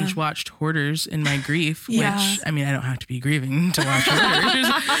I binge watched Hoarders in my grief, which I mean, I don't have to be grieving to watch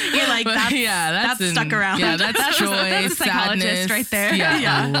Hoarders. You're like, that's stuck around. Yeah, that's joy, that's sadness right there.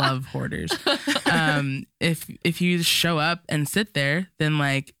 Yeah, I love Hoarders. If you show up and sit there, then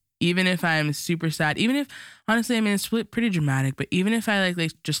like, even if I'm super sad, even if honestly, I mean, it's pretty dramatic, but even if I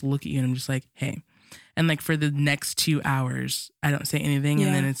like just look at you and I'm just like, hey. And like for the next 2 hours, I don't say anything.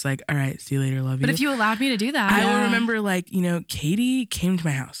 And then it's like, all right, see you later, love you. But if you allowed me to do that. I will remember like, you know, Katie came to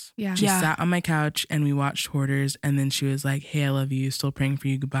my house. Yeah. She sat on my couch and we watched Hoarders. And then she was like, hey, I love you. Still praying for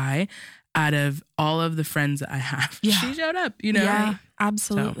you. Goodbye. Out of all of the friends that I have, she showed up, you know? Yeah,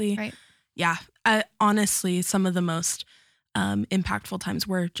 absolutely. So. Right. Yeah. Honestly, some of the most impactful times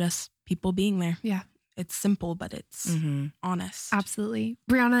were just people being there. Yeah. It's simple, but it's honest. Absolutely.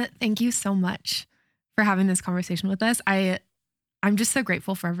 Briana, thank you so much for having this conversation with us. I'm just so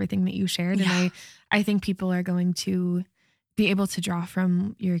grateful for everything that you shared. And I think people are going to be able to draw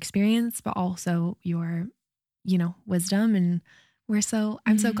from your experience, but also your, you know, wisdom. And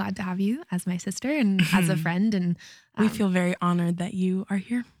I'm so glad to have you as my sister and as a friend. And we feel very honored that you are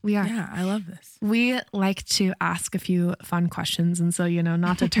here. We are. Yeah, I love this. We like to ask a few fun questions. And so,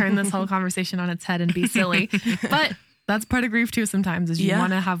 not to turn this whole conversation on its head and be silly, but that's part of grief too sometimes is you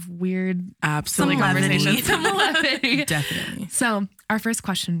want to have weird, absolutely silly conversations. Some levity. Definitely. So our first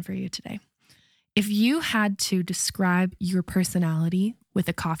question for you today. If you had to describe your personality with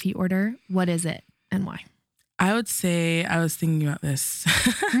a coffee order, what is it and why? I would say, I was thinking about this.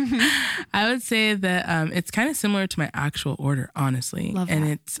 I would say that it's kind of similar to my actual order, honestly. Love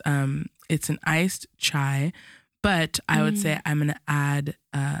and that. it's an iced chai, but I would say I'm going to add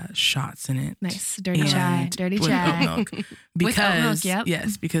shots in it. Nice. Dirty chai. With oat milk. Because, With oat milk, yep.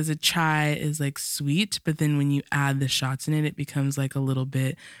 Yes, because a chai is like sweet, but then when you add the shots in it, it becomes like a little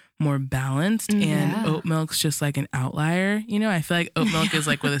bit more balanced, and oat milk's just like an outlier. I feel like oat milk is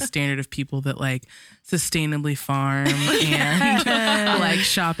like with a standard of people that like sustainably farm and like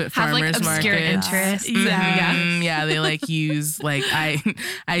shop at farmers obscure markets. Interests. Yeah, they like use like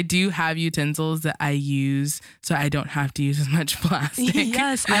I do have utensils that I use so I don't have to use as much plastic.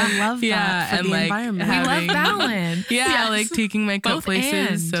 Yes, I love that for and the like environment. We love balance. Yeah, like taking my cup Both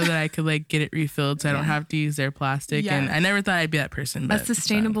places and. so that I could like get it refilled so I don't have to use their plastic. Yes. And I never thought I'd be that person. But A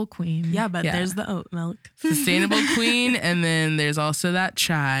sustainable queen. Yeah, but there's the oat milk. Sustainable queen, and then there's also that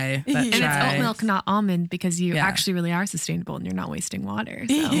chai. And it's oat milk, not almond, because you actually really are sustainable and you're not wasting water.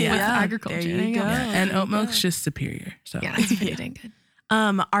 So with agriculture. There you go. And oat milk's just superior. So Yeah, it's pretty dang good.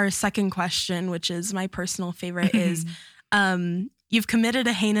 Our second question, which is my personal favorite, is you've committed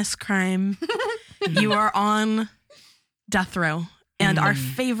a heinous crime. You are on death row. And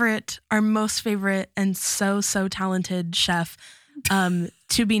our most favorite and so talented chef,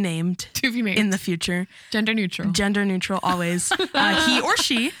 to be named in the future. Gender neutral always. He or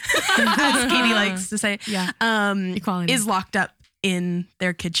she, as Katie likes to say, Equality. is locked up in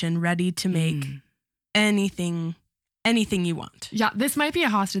their kitchen, ready to make anything you want. Yeah, this might be a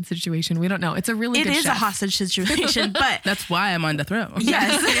hostage situation. We don't know. It's a really good It is chef. a hostage situation, but that's why I'm on death row.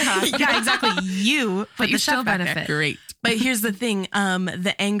 yes, yeah, exactly. But you still benefit. Great. But here's the thing: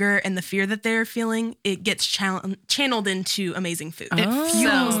 the anger and the fear that they're feeling, it gets channeled into amazing food. It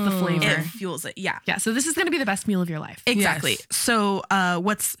fuels the flavor. It fuels it. Yeah. Yeah. So this is going to be the best meal of your life. Exactly. Yes. So,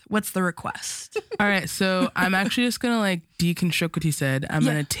 what's the request? All right. So I'm actually just gonna like deconstruct what he said. I'm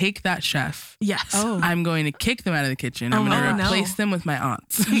gonna take that chef. Yes. I'm going to kick them out of the kitchen. I'm going to replace them with my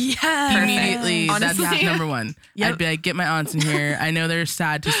aunts. Yes. Immediately. Honestly, that's number one. Yep. I'd be like, get my aunts in here. I know they're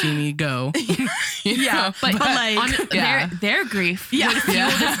sad to see me go. Yeah, but like their grief would fuel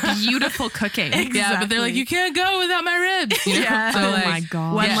this beautiful cooking. Exactly. Yeah, but they're like, you can't go without my ribs. Yeah. So Oh like, my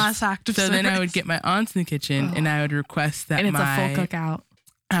God. One last act of So then I service. would get my aunts in the kitchen and I would request that And it's a full cookout.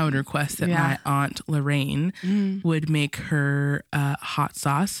 I would request that my aunt Lorraine would make her hot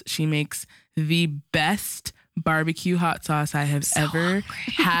sauce. She makes the best barbecue hot sauce I have ever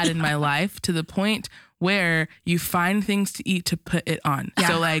had in my life, to the point where you find things to eat to put it on. Yeah.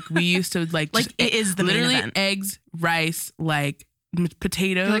 So like we used to like just it is the main literally event. eggs, rice, like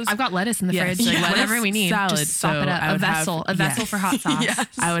potatoes. You're like, I've got lettuce in the fridge. Like, lettuce, whatever we need, salad. just sop So it up. I A would vessel have- for hot sauce. Yes.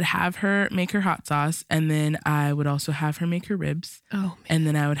 I would have her make her hot sauce, and then I would also have her make her ribs. Oh, man. And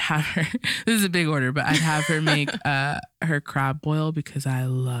then I would have her, this is a big order, but I'd have her make her crab boil because I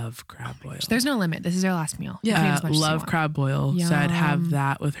love crab boil. There's no limit. This is our last meal. You can eat as much as you Love want. crab boil. So I'd Yum. have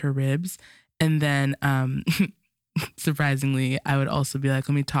that with her ribs. And then surprisingly, I would also be like,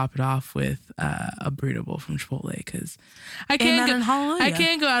 let me top it off with a burrito bowl from Chipotle, because I can't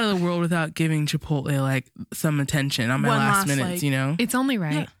go out of the world without giving Chipotle like some attention on my One last last, minutes, like- you know? It's only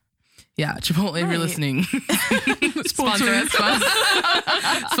right. Yeah, Chipotle, if you're Right. listening,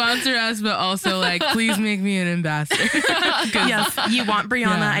 sponsor us, but also like, please make me an ambassador. Yes, you want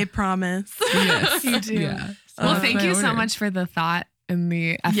Briana, Yeah. I promise. Yes, You do. Yeah. So Well, that's thank my you so order. much for the thought and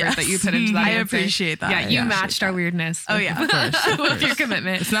the effort Yes. that you put into that. I answer. appreciate that. Yeah, I you appreciate matched our that. weirdness. Oh, yeah. Of course, of with course. your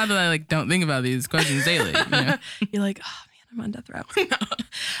commitment. It's not that I like don't think about these questions daily. You know? You're like, oh man, I'm on death row.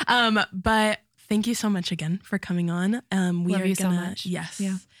 But thank you so much again for coming on. We Love are you so gonna, much. Yes.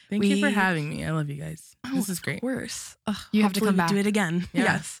 Yeah. Thank you for having me. I love you guys. This is great. Of course. You have to Hopefully come we back. do it again. Yeah.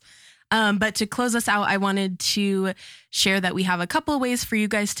 Yes. But to close us out, I wanted to share that we have a couple of ways for you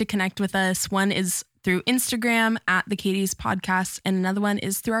guys to connect with us. One is through Instagram at The Katie's Podcast, and another one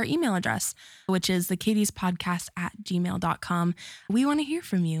is through our email address, which is thekatiespodcast@gmail.com. We want to hear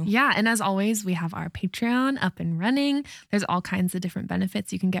from you. Yeah, and as always, we have our Patreon up and running. There's all kinds of different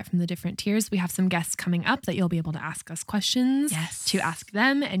benefits you can get from the different tiers. We have some guests coming up that you'll be able to ask us questions to ask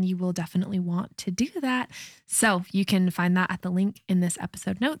them, and you will definitely want to do that. So you can find that at the link in this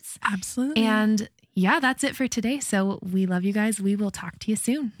episode notes. Absolutely. And yeah, that's it for today. So we love you guys. We will talk to you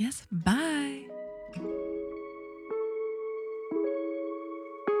soon. Yes. Bye.